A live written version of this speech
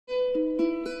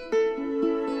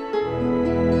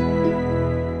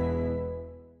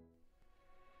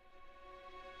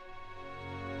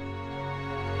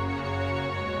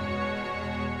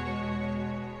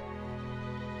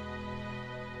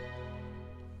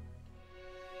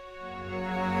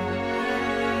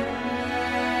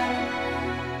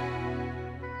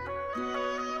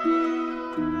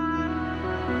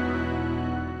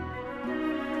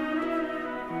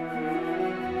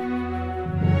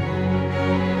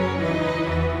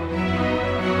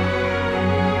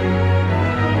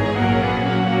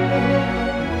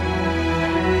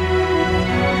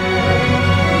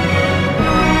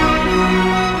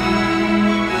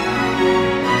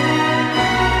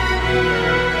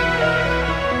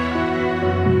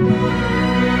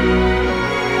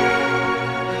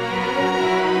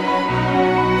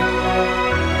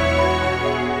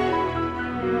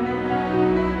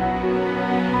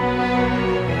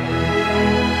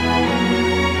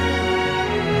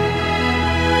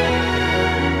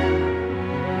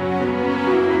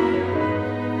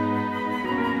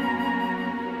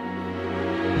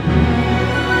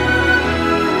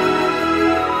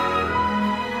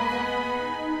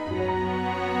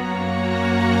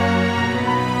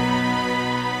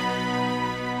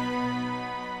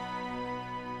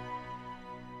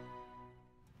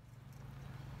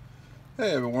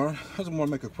Hey everyone, I just want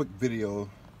to make a quick video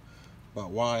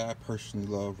about why I personally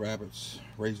love rabbits,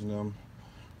 raising them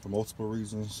for multiple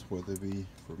reasons, whether it be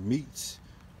for meat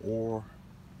or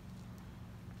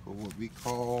for what we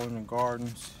call in the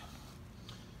gardens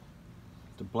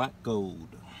the black gold.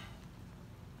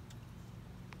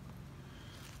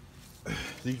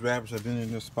 These rabbits have been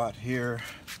in this spot here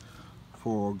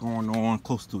for going on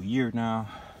close to a year now.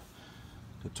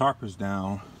 The tarp is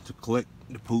down to collect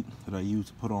the poop that I use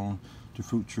to put on the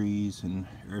fruit trees and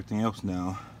everything else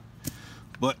now,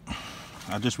 but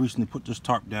I just recently put this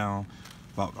tarp down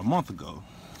about a month ago,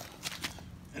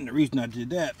 and the reason I did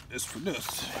that is for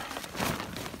this.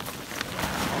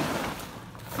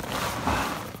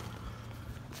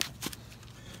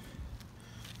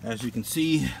 As you can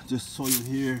see, this soil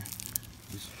here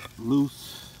is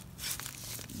loose,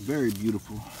 very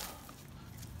beautiful.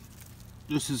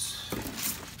 This is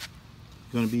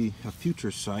going to be a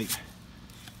future site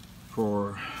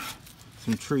for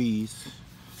some trees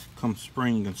come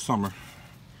spring and summer.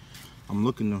 I'm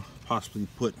looking to possibly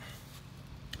put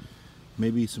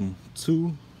maybe some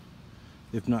 2,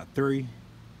 if not 3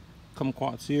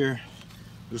 kumquats here.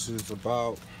 This is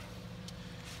about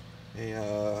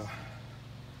a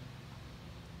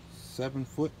 7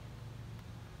 foot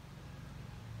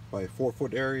by 4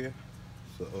 foot area,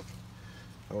 so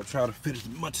I will try to fit as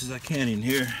much as I can in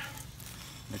here.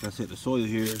 Like I said, the soil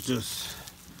here is just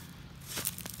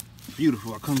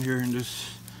beautiful. I come here and just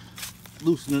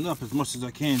loosen it up as much as I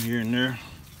can here and there.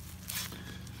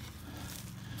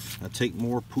 I take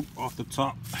more poop off the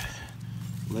top,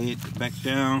 lay it back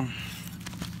down.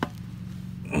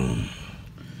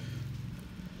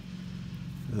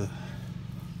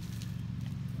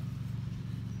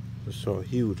 Just saw a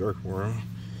huge earthworm.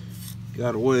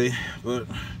 Got away, but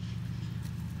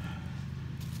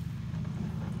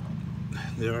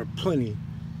there are plenty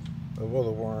of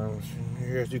other worms in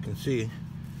here, as you can see.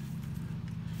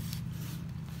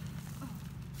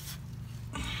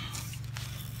 I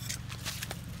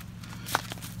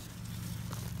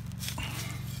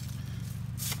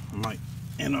might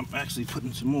end up actually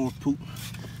putting some more poop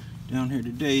down here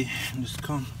today and just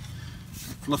come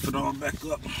fluff it all back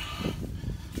up.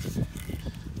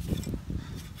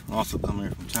 I'll also come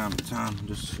here from time to time and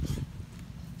just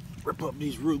rip up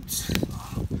these roots.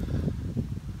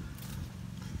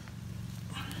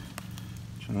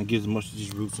 Trying to get as much of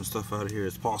these roots and stuff out of here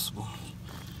as possible.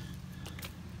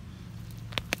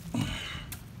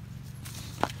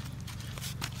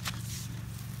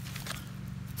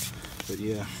 But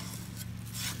yeah,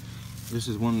 this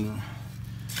is one of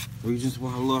the reasons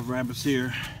why I love rabbits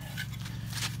here.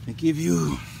 They give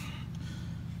you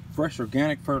fresh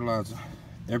organic fertilizer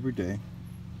every day.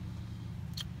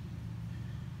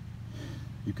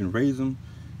 You can raise them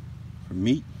for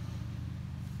meat.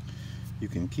 You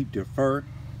can keep their fur.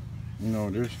 You know,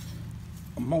 there's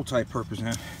a multi-purpose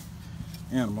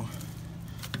animal.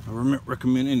 I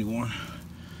recommend anyone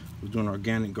who's doing an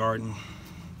organic garden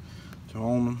to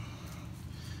own them,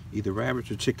 either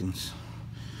rabbits or chickens.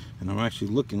 And I'm actually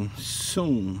looking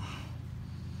soon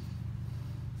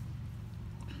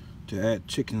to add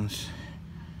chickens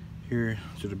here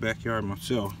to the backyard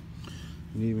myself.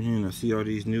 And even here, I see all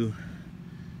these new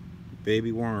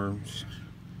baby worms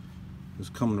that's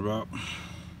coming about.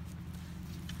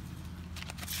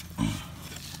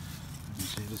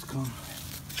 See this come,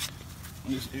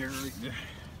 this area right there,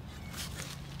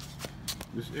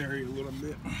 this area a little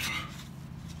bit.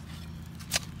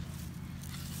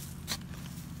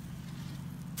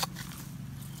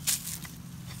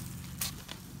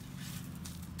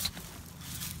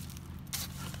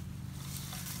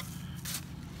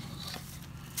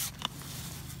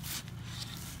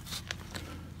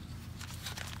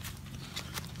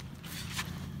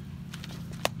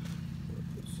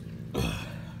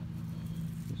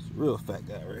 Real fat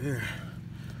guy right here.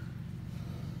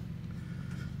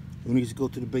 Who needs to go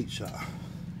to the bait shop,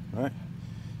 right?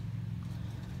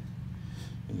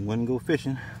 And you want to go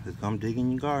fishing, just come dig in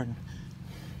your garden.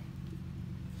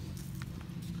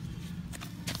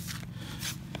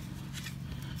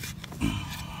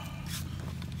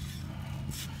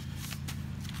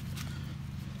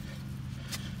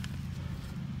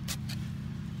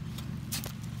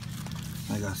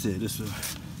 Like I said, this will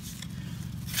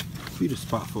be the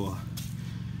spot for,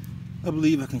 I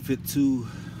believe I can fit 2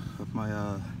 of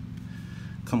my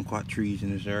kumquat trees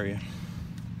in this area,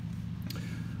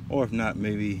 or if not,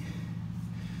 maybe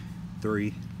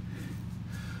 3,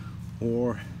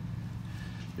 or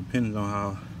depending on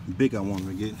how big I want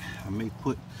to get. I may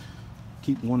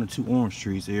keep 1 or 2 orange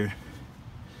trees here,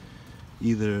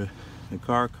 either the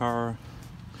car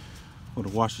or the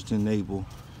Washington Navel,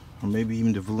 or maybe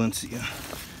even the Valencia.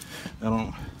 I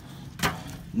don't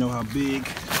know how big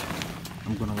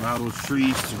I'm gonna allow those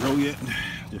trees to grow yet.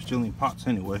 They're still in pots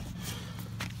anyway,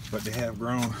 but they have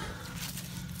grown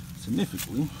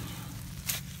significantly.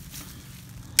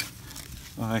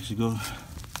 I'll actually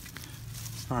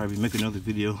probably make another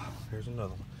video. There's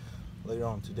another one later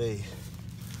on today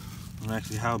on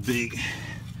actually how big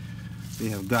they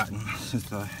have gotten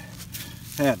since I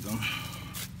had them.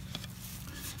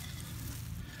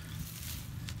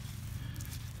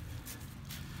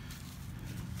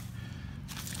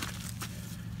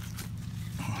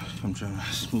 I'm trying to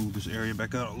smooth this area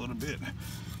back out a little bit.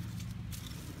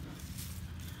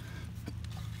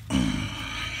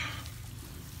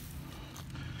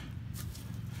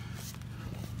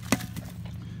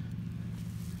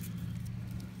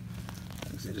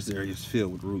 Like I said, this area is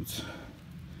filled with roots,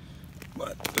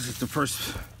 but this is the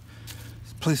first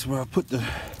place where I put the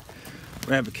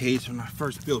rabbit cage when I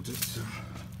first built it, so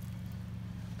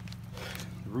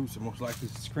the roots are most likely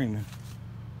screaming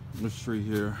on this tree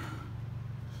here.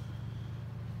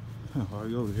 While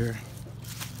you're over here,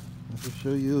 let me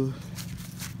show you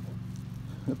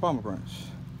the pomegranates.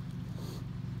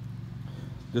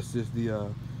 This is the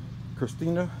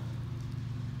Christina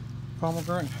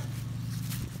pomegranate.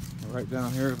 Right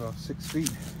down here, about 6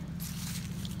 feet.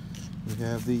 We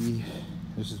have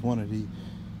this is one of the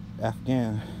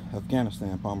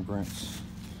Afghanistan pomegranates.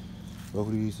 Both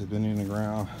of these have been in the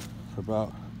ground for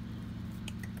about,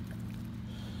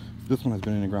 this one has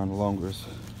been in the ground the longest.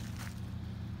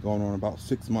 Going on about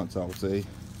 6 months, I would say.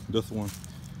 This one,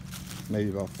 maybe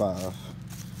about 5.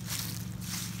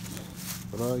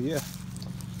 But yeah,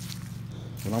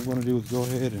 what I'm going to do is go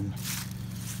ahead and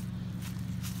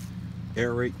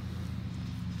aerate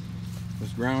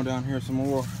this ground down here some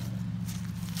more.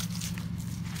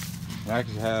 I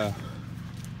actually have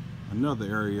another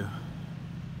area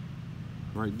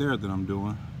right there that I'm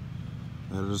doing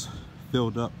that is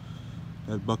filled up.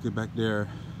 That bucket back there,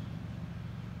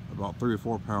 about 3 or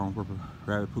 4 pounds worth of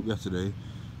rabbit poop yesterday.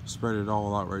 Spread it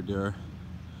all out right there,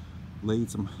 laid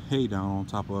some hay down on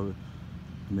top of it,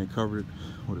 and then covered it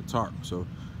with a tarp so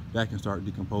that can start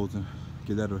decomposing.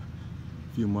 Give that a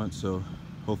few months, so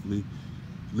hopefully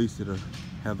at least it'll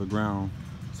have the ground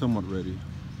somewhat ready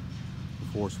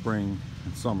before spring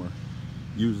and summer.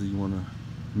 Usually you want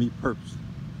to, me purpose,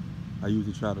 I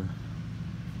usually try to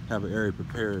have an area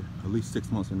prepared at least 6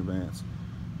 months in advance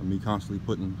of me constantly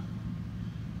putting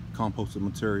composted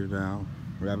material down,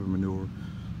 rabbit manure,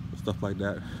 stuff like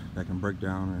that that can break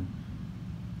down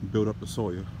and build up the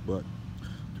soil. But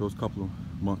those couple of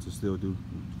months will still do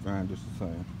fine just the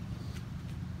same.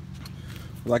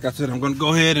 Like I said, I'm going to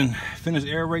go ahead and finish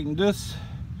aerating this.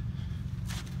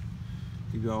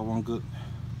 Give y'all one good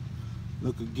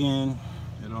look again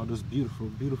at all this beautiful,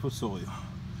 beautiful soil.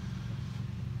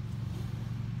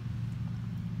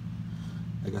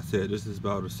 Like I said, this is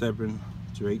about a 7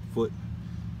 to 8 foot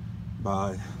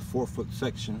by 4 foot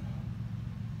section.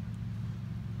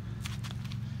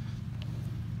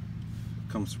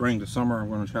 Come spring to summer, I'm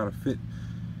going to try to fit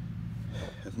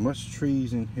as much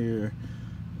trees in here,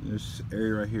 in this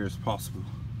area right here, as possible.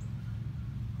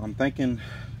 I'm thinking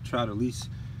try to at least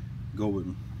go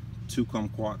with 2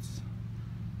 kumquats.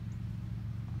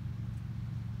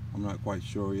 I'm not quite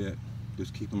sure yet.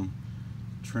 Just keep them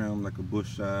trimmed like a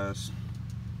bush size.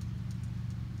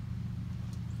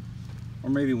 Or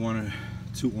maybe 1 or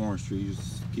 2 orange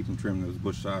trees, keep them trimmed as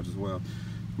bush size as well.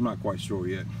 I'm not quite sure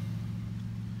yet.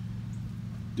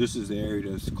 This is the area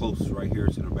that's close right here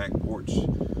to the back porch.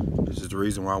 This is the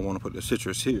reason why I want to put the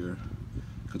citrus here,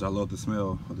 because I love the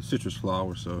smell of the citrus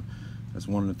flowers. So that's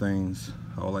one of the things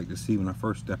I would like to see when I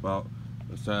first step out,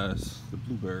 besides the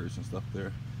blueberries and stuff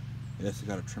there. Yes, I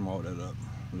got to trim all that up.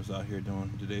 I'm just out here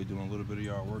doing a little bit of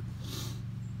yard work.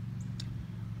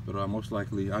 But most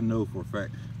likely, I know for a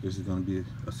fact this is going to be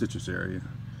a citrus area.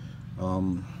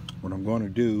 What I'm going to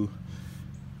do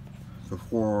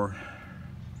before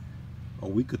a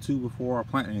week or 2 before I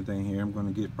plant anything here, I'm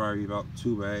going to get probably about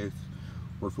 2 bags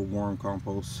worth of warm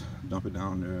compost, dump it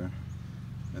down there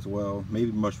as well.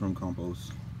 Maybe mushroom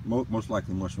compost, most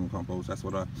likely mushroom compost. That's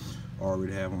what I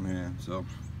already have on hand. So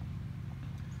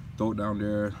throw it down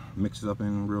there, mix it up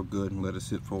in real good, and let it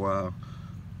sit for a while.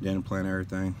 Then plant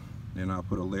everything. Then I'll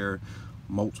put a layer of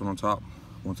mulch on top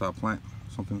once I plant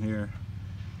something here.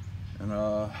 And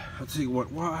I'll tell you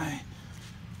what, why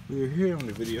we're here on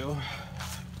the video,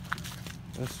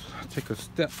 let's take a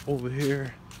step over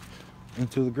here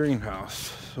into the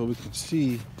greenhouse so we can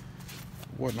see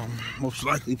what I'm most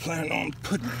likely planning on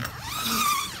putting.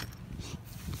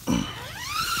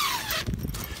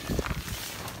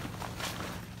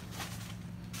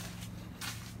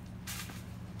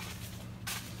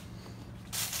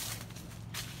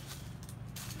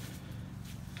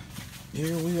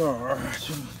 Here we are,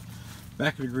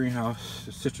 back of the greenhouse,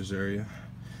 the citrus area.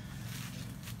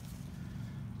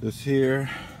 This here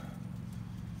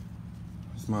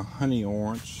is my honey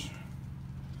orange.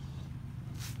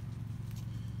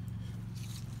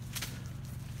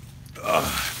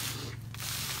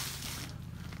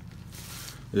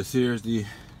 This here is the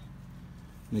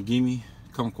Nagimi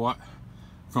Kumquat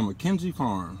from Mackenzie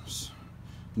Farms,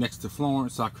 next to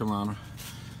Florence, South Carolina.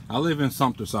 I live in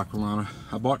Sumter, South Carolina.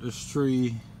 I bought this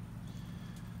tree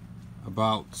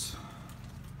about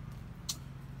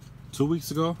 2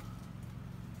 weeks ago.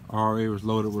 Already was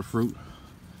loaded with fruit,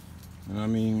 and I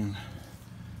mean,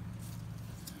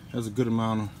 there's a good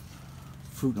amount of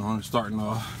fruit on it starting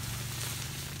off.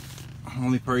 I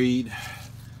only paid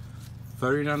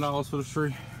 $39 for the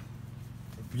tree.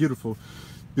 Beautiful,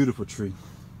 beautiful tree,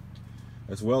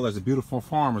 as well as a beautiful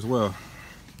farm as well.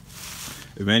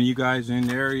 If any of you guys are in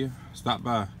the area, stop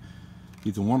by.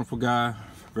 He's a wonderful guy,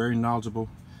 very knowledgeable,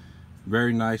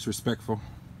 very nice, respectful.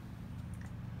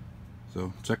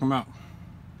 So check him out.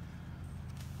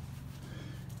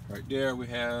 Right there we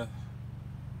have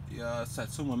the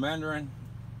Satsuma mandarin,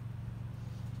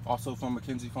 also from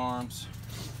Mackenzie Farms.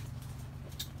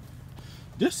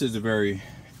 This is a very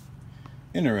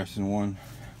interesting one.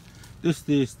 This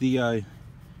is the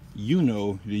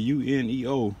Ueno, the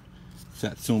U-N-E-O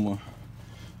Satsuma.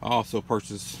 I also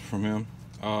purchased from him.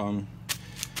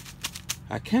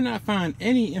 I cannot find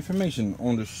any information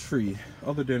on this tree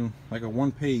other than like a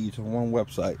one page on one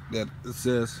website that it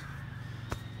says,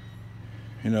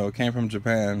 you know, it came from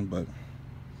Japan, but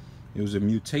it was a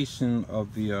mutation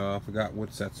of the I forgot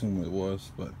what Satsuma it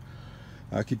was, but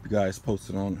I'll keep you guys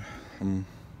posted on it. I'm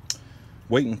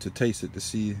waiting to taste it to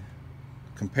see,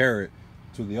 compare it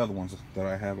to the other ones that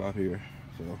I have out here.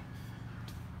 So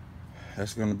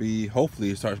that's gonna be, hopefully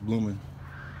it starts blooming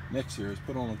next year. It's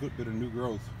put on a good bit of new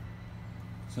growth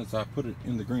since I put it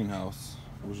in the greenhouse,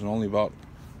 which was only about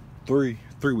three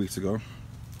weeks ago.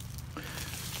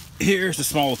 Here's the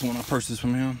smallest one I purchased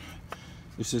from him.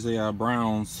 This is a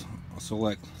Browns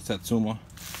Select Satsuma.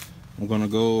 I'm gonna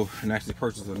go and actually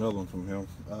purchase another one from him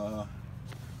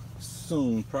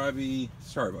soon. Probably,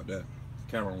 sorry about that,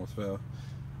 the camera almost fell.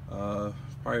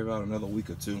 Probably about another week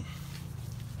or two.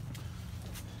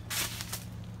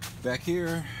 Back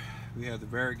here we have the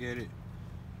variegated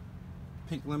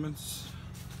pink lemons.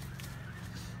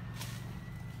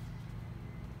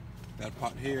 That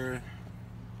pot here,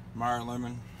 Meyer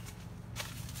lemon.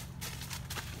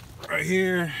 Right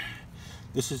here,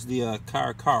 this is the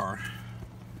Car.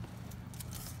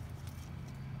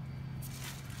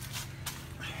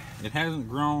 It hasn't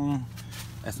grown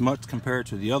as much compared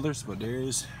to the others, but there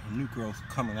is new growth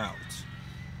coming out.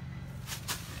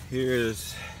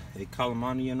 Here's a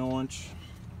Calamanian orange.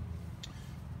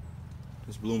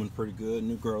 It's blooming pretty good,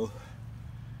 new growth.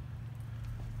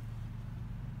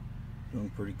 Doing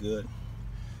pretty good.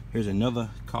 Here's another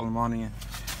Calamanian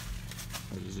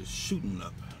that is just shooting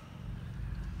up.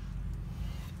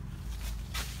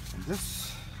 And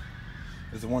this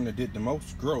is the one that did the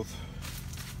most growth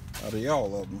out of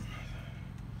all of them.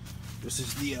 This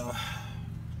is the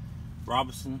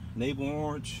Robinson Navel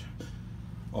Orange.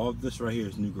 All of this right here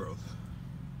is new growth.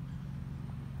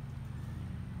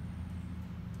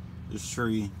 This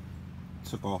tree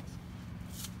took off.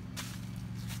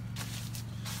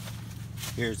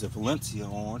 Here's the Valencia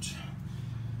Orange.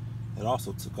 It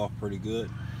also took off pretty good.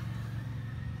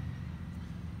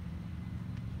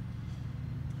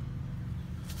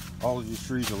 All of these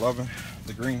trees are loving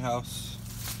the greenhouse.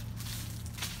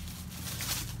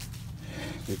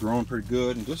 They're growing pretty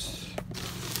good, and this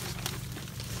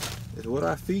is what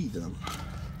I feed them.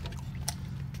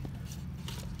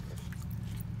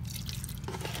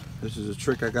 This is a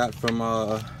trick I got from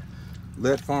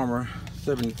Lead Farmer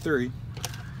 73.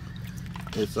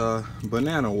 It's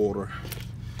banana water.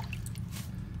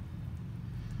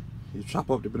 You chop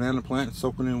up the banana plant,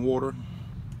 soak it in water.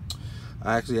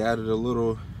 I actually added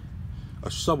a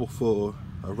shovelful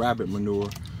of rabbit manure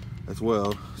as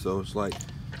well. So it's like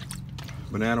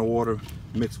banana water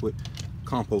mixed with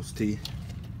compost tea.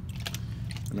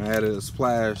 And I added a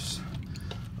splash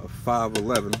of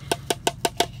 511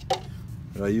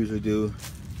 that I usually do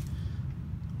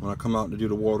when I come out to do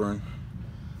the watering.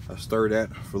 I stir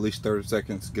that for at least 30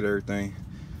 seconds, get everything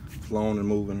flowing and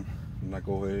moving, and I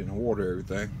go ahead and water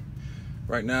everything.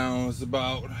 Right now it's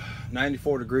about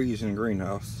 94 degrees in the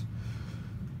greenhouse.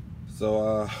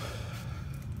 So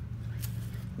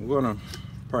I'm gonna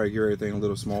probably give everything a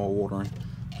little small watering,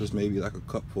 just maybe like a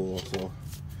cup full. So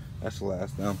that should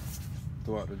last them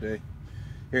throughout the day.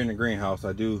 Here in the greenhouse,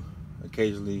 I do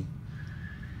occasionally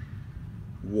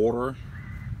water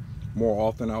more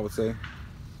often, I would say,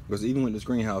 because even with this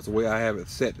greenhouse, the way I have it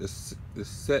set is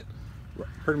set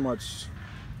pretty much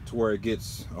to where it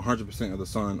gets 100% of the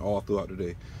sun all throughout the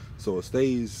day. So it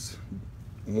stays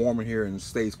warm in here and it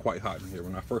stays quite hot in here.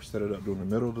 When I first set it up during the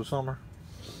middle of the summer,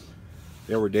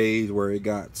 there were days where it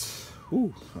got,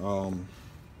 I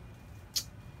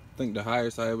think the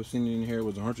highest I ever seen in here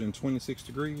was 126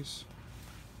 degrees.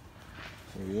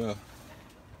 So yeah,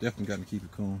 definitely got to keep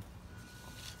it cool.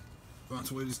 Find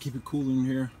some way to just keep it cool in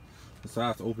here.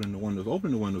 Besides opening the windows.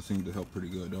 Opening the windows seems to help pretty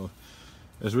good though.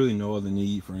 There's really no other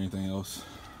need for anything else.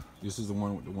 This is the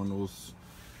one with the windows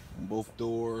on both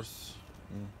doors.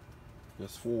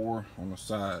 There's 4 on the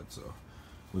side. So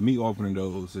with me opening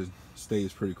those, it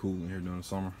stays pretty cool in here during the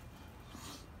summer.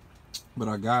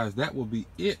 But guys, that will be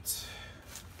it.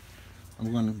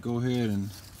 I'm gonna go ahead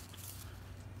and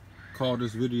call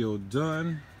this video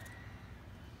done.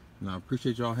 And I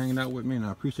appreciate y'all hanging out with me, and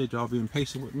I appreciate y'all being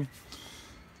patient with me.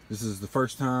 This is the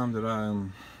first time that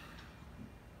I'm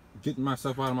getting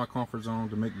myself out of my comfort zone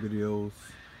to make videos.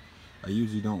 I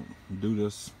usually don't do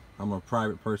this. I'm a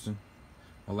private person.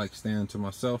 I like staying to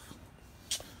myself.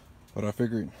 But I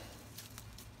figured,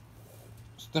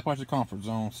 step out your comfort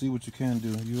zone, see what you can do.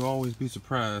 You'll always be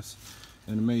surprised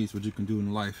and amazed what you can do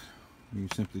in life when you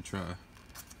simply try.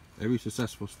 Every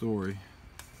successful story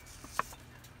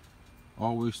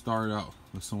always started out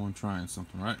with someone trying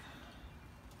something, right?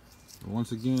 But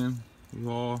once again, you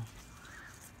all,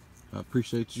 I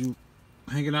appreciate you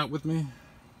hanging out with me.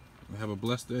 Have a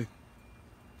blessed day.